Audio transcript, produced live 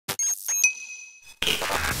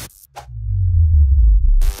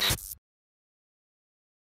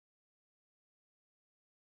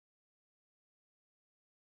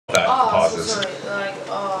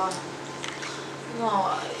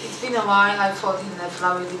been a while. I fought in the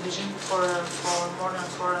flyweight division for more than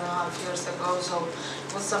 4.5 years ago, so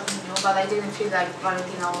it was something new. But I didn't feel like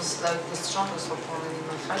Valentina was like the strongest opponent in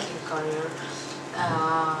my fighting career.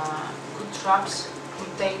 Good traps,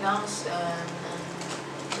 good takedowns,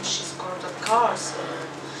 and she scored at cars.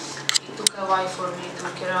 It took a while for me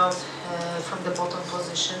to get out from the bottom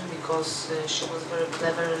position because she was very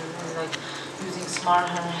clever and like using smart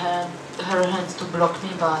her hands to block me.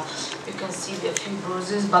 But you can see a few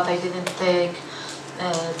bruises, but I didn't take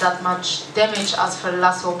that much damage as her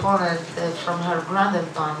last opponent from her ground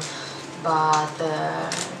and pound. But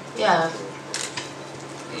yeah,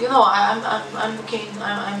 you know, I'm looking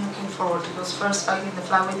forward. It was first fight in the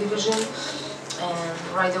flyweight division, and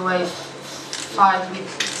right away fight with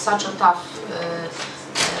such a tough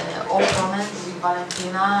opponent with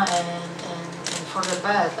Valentina, and for the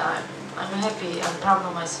belt, I'm happy. I'm proud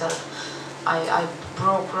of myself. I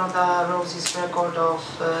broke Ronda Rousey's record of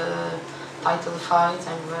title fights.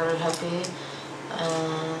 I'm very happy,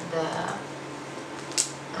 and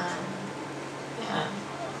yeah,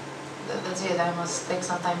 that's it. I must take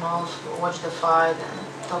some time off, watch the fight, and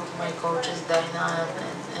talk to my coaches, Dana,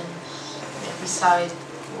 and decide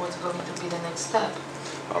what's going to be the next step.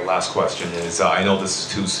 Last question is, I know this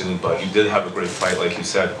is too soon, but you did have a great fight, like you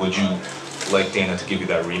said. Would you like Dana to give you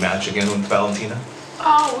that rematch again with Valentina?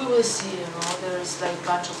 Oh, we will see, you know. There's like a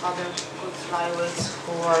bunch of other good flyweights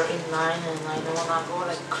who are in line, and I don't want to go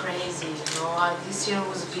like crazy, you know. This year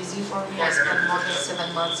was busy for me. I spent more than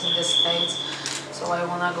 7 months in the States, so I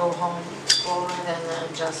want to go home to Poland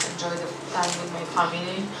and just enjoy the time with my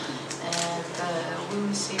family. And we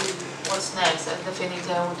will see what's next. And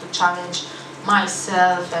definitely I want to challenge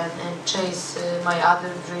myself and chase my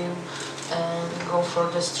other dream and go for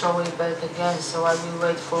the strawweight belt again. So I will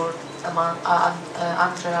wait for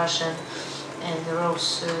Andreas and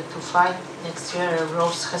Rose to fight next year.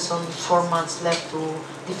 Rose has only 4 months left to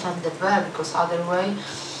defend the belt, because other way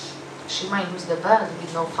she might lose the belt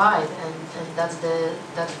with no fight, and that's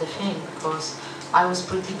the thing, because I was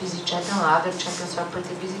pretty busy champion, other champions are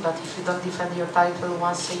pretty busy, but if you don't defend your title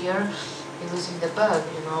once a year, you're losing the belt,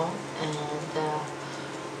 you know. And yeah,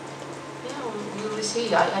 we will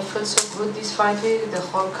see. I felt so good this fight week, the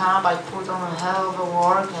whole camp. I put on a hell of a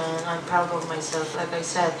work, and I'm proud of myself. Like I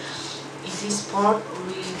said, in this sport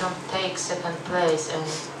we don't take second place, and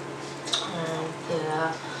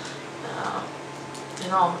you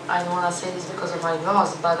know, I don't want to say this because of my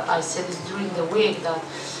loss, but I said this during the week that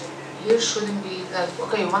you shouldn't be like,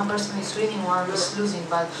 okay, one person is winning, one is losing,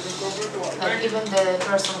 but like even the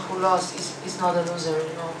person who lost is not a loser,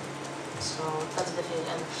 you know. So that's the thing,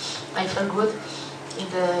 and I felt good in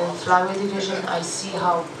the flyweight division. I see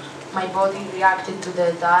how my body reacted to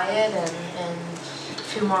the diet and a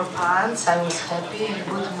few more pounds. I was happy, in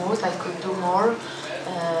good mood. I could do more,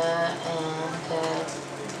 and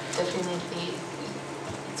definitely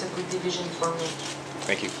it's a good division for me.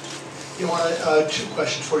 Thank you. You want 2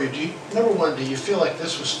 questions for you. Number one, do you feel like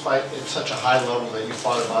this was fight at such a high level that you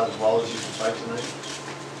fought about as well as you could fight tonight?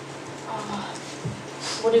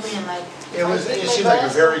 What do you mean, like? It seemed like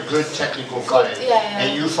a very good technical fight,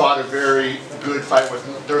 and you fought a very good fight.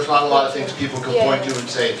 There's not a lot of things people can point to and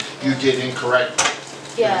say you did incorrect.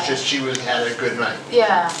 Yeah. It's just had a good night.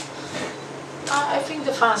 Yeah, I think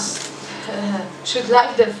the fans should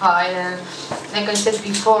like the fight, and like I said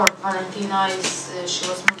before, Valentina she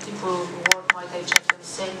was multiple world Muay Thai champion,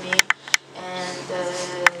 same me, and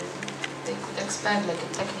they could expect like a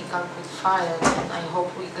technical good fight, and I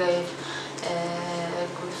hope we gave a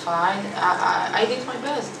good fight. I did my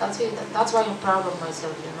best, that's it. That's why I'm proud of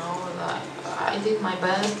myself, you know. I did my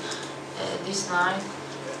best this night,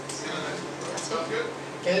 that's it.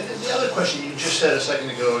 And the other question, you just said a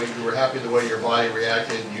second ago, you were happy the way your body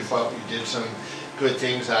reacted, and you thought you did some good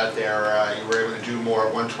things out there. You were able to do more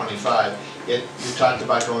at 125. Yet you talked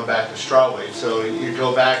about going back to strawweight, so you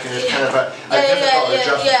go back and it's kind of a difficult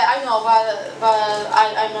adjustment. Yeah, I know, but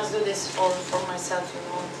I must do this for myself, you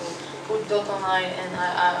know, to put dot on I, and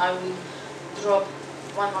I will drop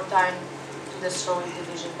one more time to the strawweight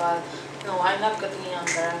division. But no, I'm not getting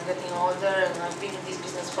younger, I'm getting older, and I've been in this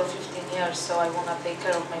business for 15 years, so I want to take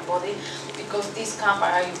care of my body. Because this camp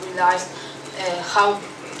I realized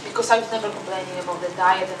because I was never complaining about the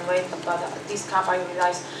diet and weight, but this camp I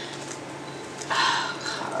realized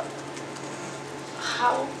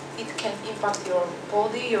how it can impact your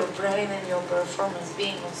body, your brain, and your performance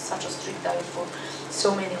being on such a strict diet for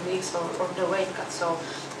so many weeks, or the weight cut. So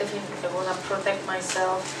definitely I want to protect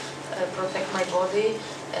myself, protect my body,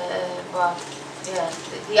 but yeah,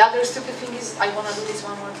 the other stupid thing is I want to do this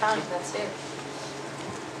one more time, that's it.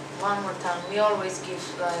 One more time. We always give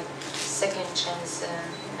like second chance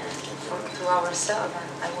to ourselves,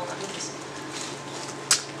 and I want to lose.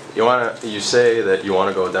 Joanna, you say that you want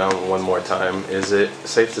to go down one more time. Is it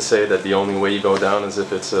safe to say that the only way you go down is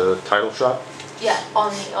if it's a title shot? Yeah,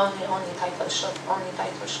 only title shot, only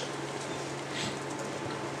title shot.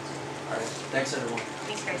 All right, thanks everyone.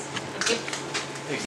 Thanks guys. Thank you.